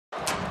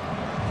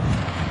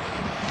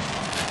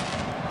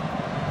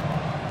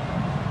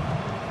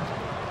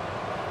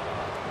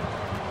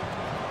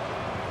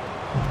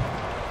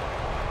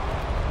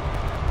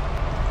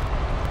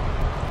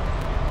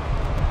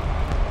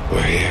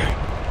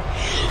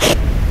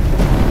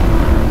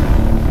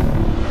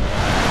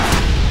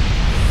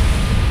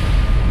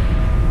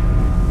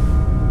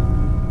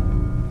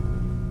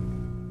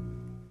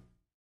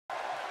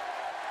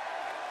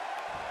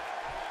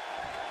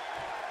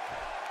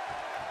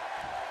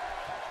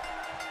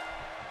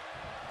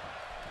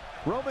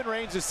Roman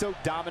Reigns is so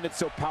dominant,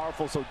 so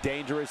powerful, so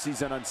dangerous.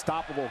 He's an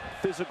unstoppable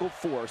physical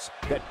force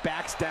that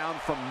backs down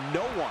from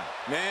no one.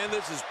 Man,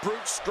 this is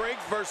brute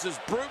strength versus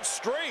brute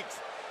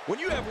strength. When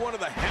you have one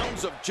of the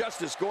hounds of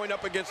justice going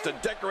up against a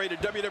decorated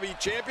WWE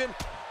champion,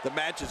 the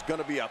match is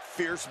going to be a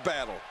fierce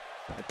battle.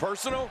 And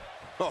personal?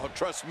 Oh,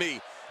 trust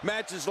me,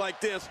 matches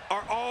like this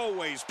are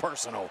always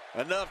personal.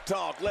 Enough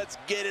talk, let's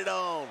get it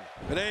on.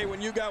 But hey, when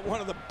you got one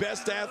of the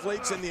best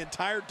athletes in the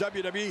entire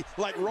WWE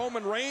like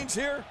Roman Reigns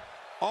here,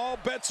 all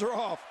bets are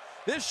off.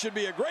 This should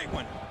be a great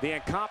one. The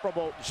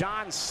incomparable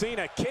John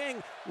Cena.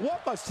 King,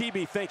 what must he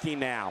be thinking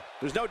now?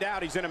 There's no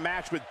doubt he's in a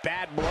match with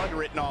bad blood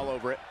written all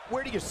over it.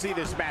 Where do you see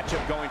this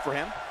matchup going for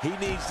him? He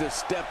needs to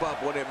step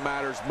up when it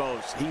matters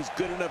most. He's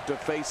good enough to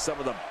face some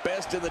of the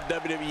best in the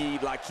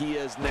WWE like he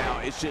is now.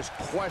 It's just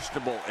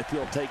questionable if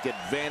he'll take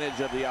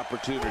advantage of the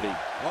opportunity.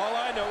 All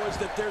I know is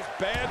that there's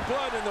bad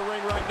blood in the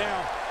ring right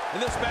now,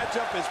 and this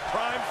matchup is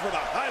primed for the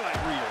highlight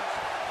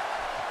reels.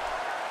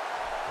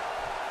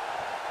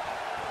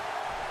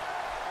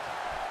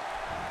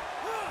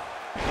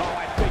 Oh,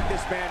 I think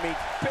this man means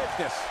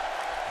business.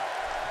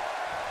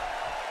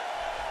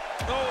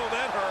 Oh,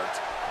 that hurt.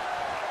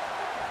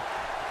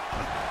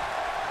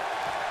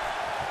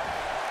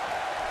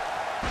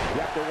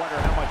 You have to wonder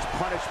how much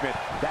punishment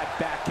that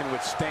back can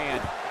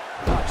withstand.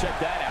 Oh, check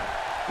that out.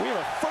 We have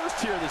a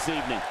first here this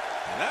evening.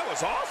 And that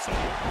was awesome.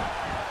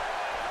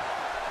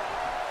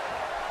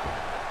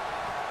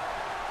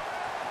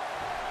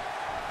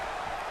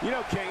 You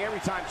know, King,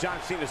 every time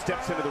John Cena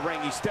steps into the ring,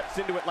 he steps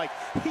into it like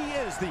he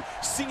is the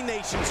C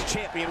Nation's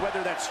champion,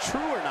 whether that's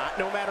true or not,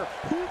 no matter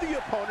who the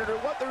opponent or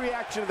what the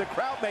reaction of the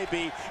crowd may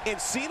be. In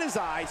Cena's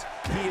eyes,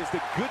 he is the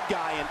good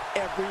guy in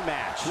every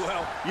match.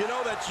 Well, you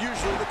know that's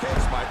usually the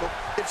case, Michael.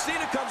 If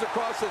Cena comes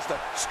across as the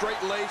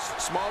straight-laced,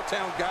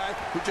 small-town guy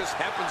who just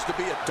happens to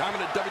be a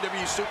dominant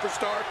WWE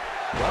superstar,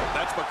 well,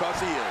 that's because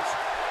he is.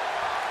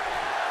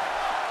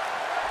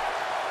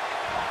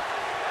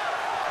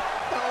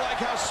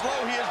 How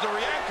slow he is to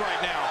react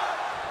right now.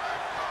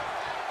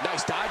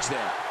 Nice dodge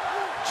there.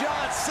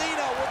 John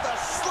Cena with a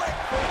slick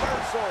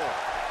reversal.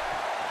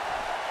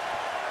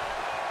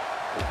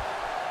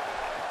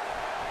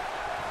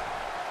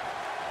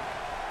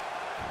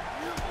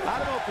 I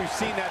don't know if we've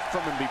seen that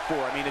from him before.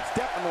 I mean, it's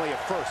definitely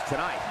a first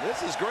tonight. This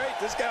is great.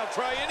 This guy will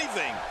try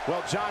anything.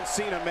 Well, John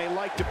Cena may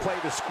like to play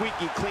the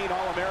squeaky clean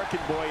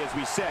All-American boy, as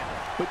we said,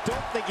 but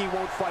don't think he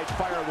won't fight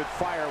fire with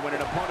fire when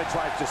an opponent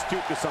tries to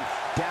stoop to some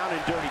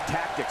down-and-dirty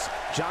tactics.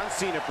 John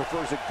Cena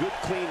prefers a good,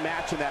 clean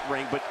match in that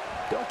ring, but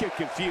don't get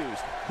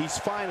confused. He's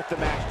fine if the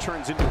match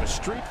turns into a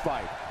street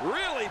fight.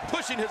 Really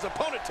pushing his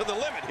opponent to the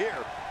limit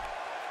here.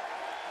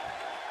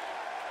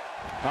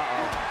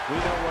 Uh-oh. We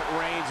know what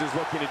Reigns is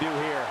looking to do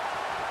here.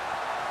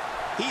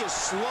 He is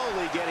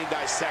slowly getting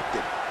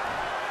dissected.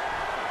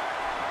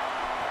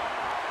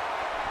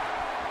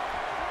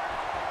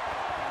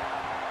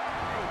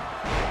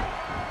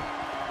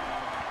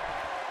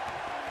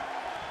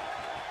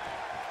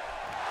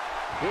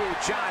 Ooh,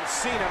 John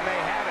Cena may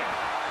have it.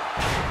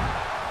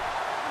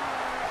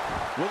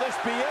 Will this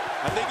be it?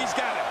 I think he's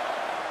got it.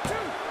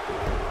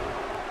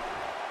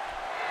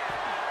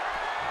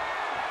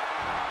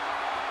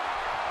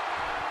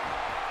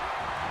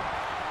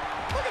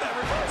 Look at that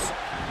reversal.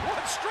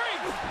 What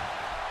strength.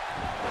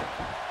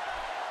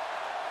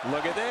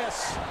 Look at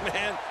this.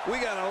 Man, we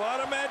got a lot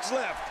of match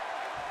left.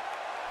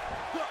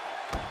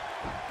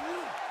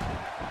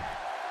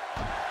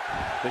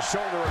 The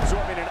shoulder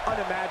absorbing an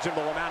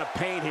unimaginable amount of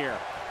pain here.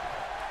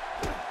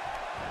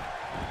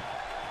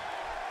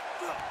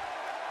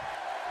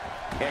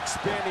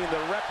 Expanding the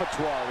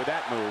repertoire with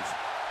that move.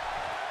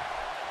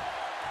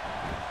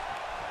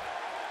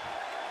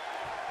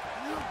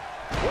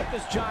 What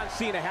does John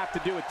Cena have to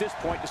do at this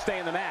point to stay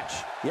in the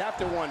match? You have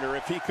to wonder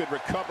if he could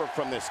recover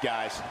from this,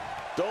 guys.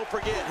 Don't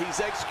forget, he's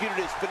executed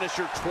his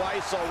finisher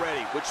twice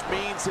already, which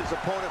means his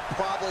opponent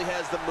probably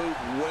has the move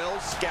well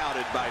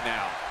scouted by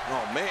now.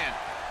 Oh, man.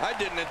 I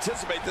didn't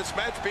anticipate this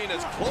match being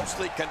as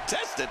closely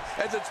contested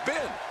as it's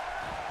been.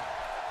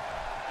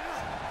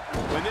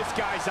 When this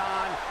guy's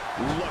on,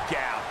 look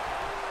out.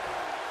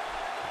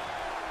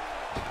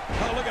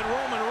 Oh, look at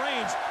Roman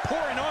Reigns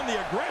pouring on the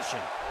aggression.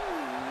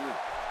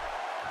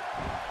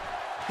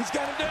 He's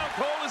got him down,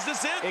 Cole. Is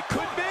this it? It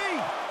could be.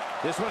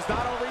 This one's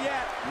not over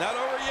yet. Not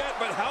over yet,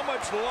 but how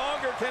much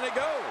longer can it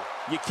go?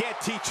 You can't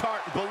teach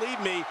art. Believe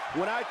me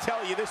when I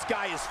tell you this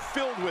guy is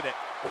filled with it.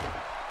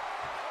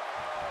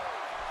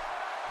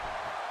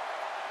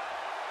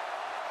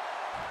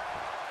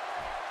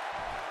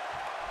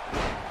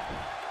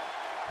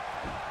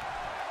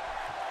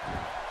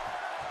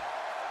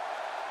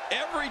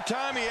 Every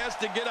time he has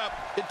to get up,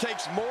 it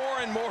takes more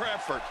and more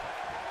effort.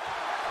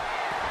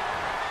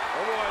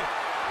 Oh, boy.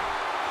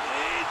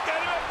 He's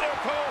got him up there,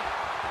 Cole.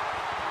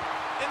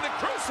 In the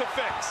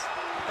crucifix.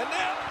 And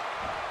now,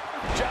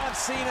 John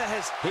Cena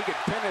he could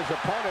pin his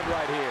opponent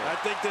right here. I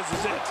think this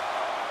is it.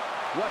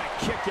 What a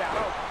kick out.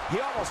 Oh,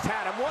 he almost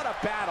had him. What a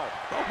battle.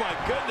 Oh, my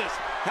goodness.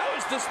 How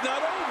is this not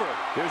over?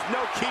 There's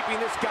no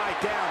keeping this guy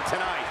down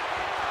tonight.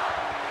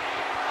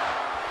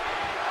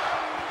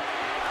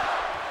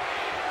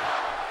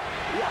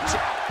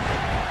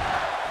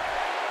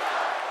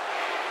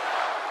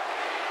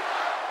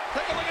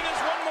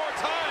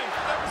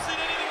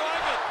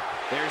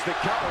 There's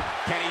the cover.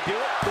 Can he do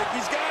it? Think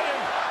he's got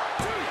him.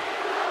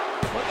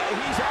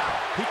 He's out.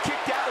 He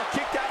kicked out. He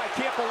kicked out. I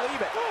can't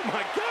believe it. Oh,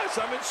 my gosh,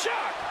 I'm in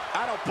shock.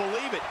 I don't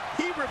believe it.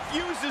 He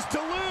refuses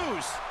to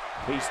lose.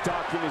 He's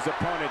stalking his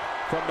opponent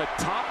from the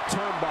top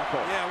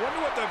turnbuckle. Yeah, I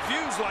wonder what the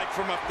view's like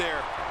from up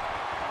there.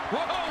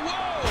 Whoa,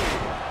 whoa!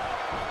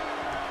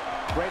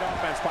 Great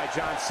offense by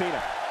John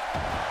Cena.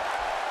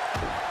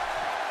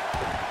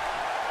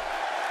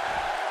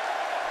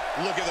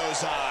 Look at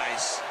those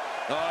eyes.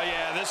 Oh,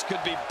 yeah, this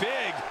could be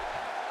big.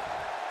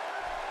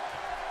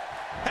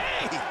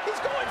 Hey, he's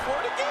going for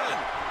it again.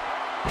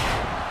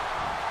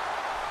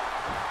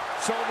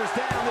 Shoulders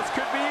down. This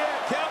could be it.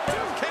 Count,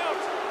 ref,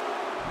 count.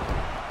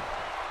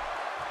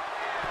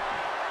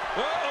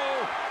 Uh-oh,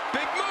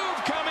 big move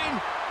coming.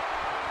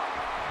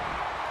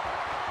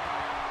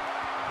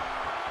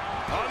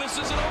 Oh, this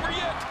isn't over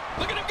yet.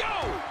 Look at him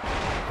go.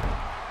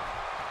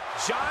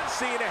 John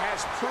Cena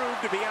has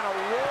proved to be on a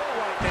roll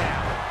right now.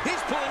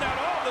 He's pulling out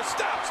all the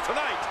stops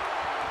tonight.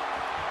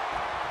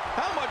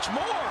 How much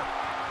more?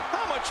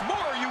 How much more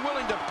are you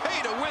willing to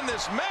pay to win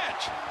this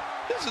match?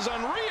 This is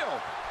unreal.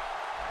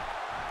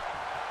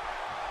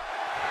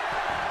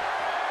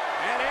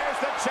 And here's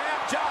the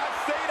champ, John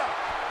Cena.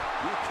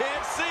 You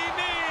can't see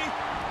me,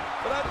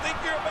 but I think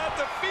you're about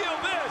to feel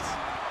this.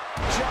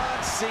 John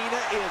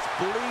Cena is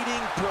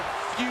bleeding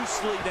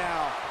profusely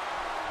now.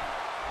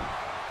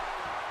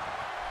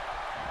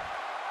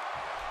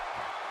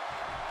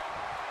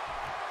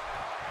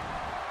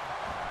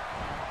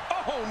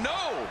 Oh,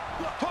 no.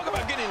 Talk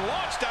about getting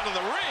launched out of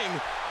the ring.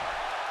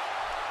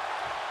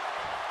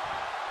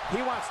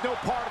 He wants no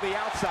part of the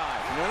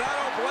outside. And I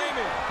don't blame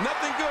him.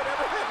 Nothing good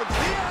ever happens.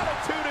 The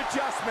attitude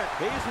adjustment.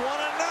 He's won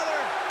another.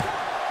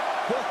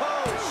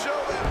 Whoa, show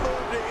that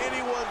move to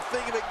anyone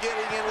thinking of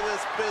getting into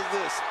this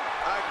business.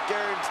 I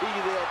guarantee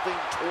you they'll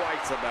think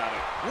twice about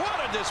it. What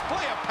a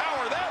display of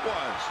power that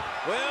was.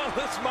 Well,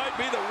 this might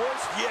be the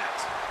worst yet.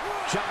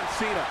 John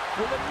Cena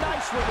with a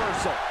nice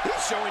reversal.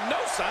 He's showing no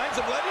signs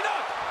of letting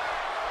up.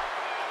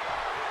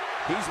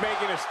 He's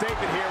making a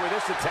statement here with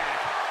this attack.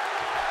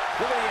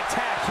 Look at the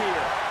attack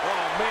here.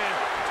 Oh, man.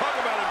 Talk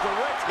about a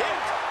direct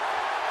hit.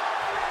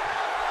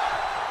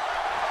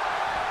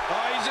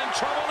 Oh, he's in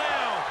trouble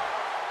now.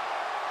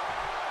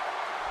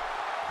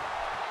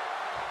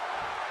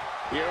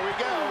 Here we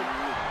go.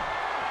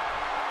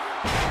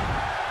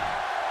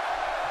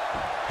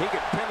 He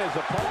could pin his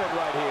opponent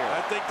right here.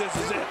 I think this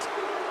is it.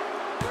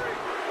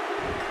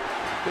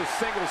 This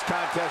singles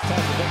contest has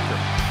a victor.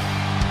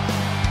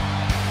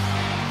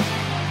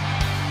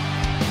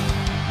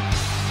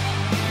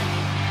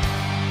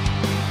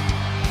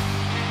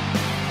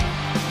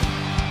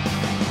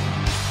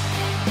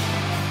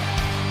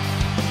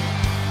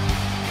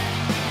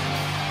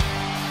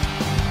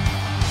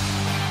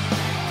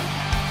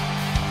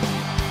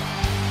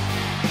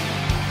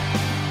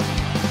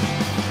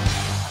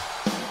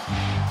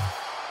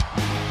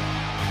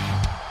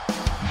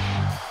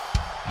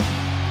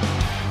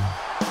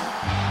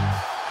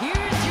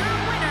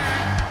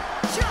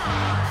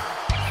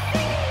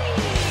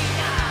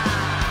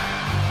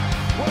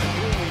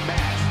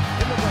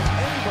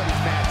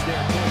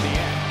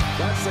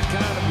 That's the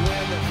kind of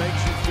win that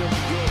makes you feel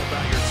good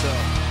about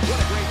yourself. What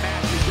a great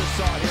match we just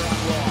saw here on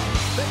Raw.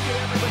 Thank you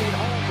to everybody at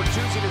home for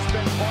choosing to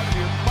spend part of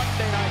your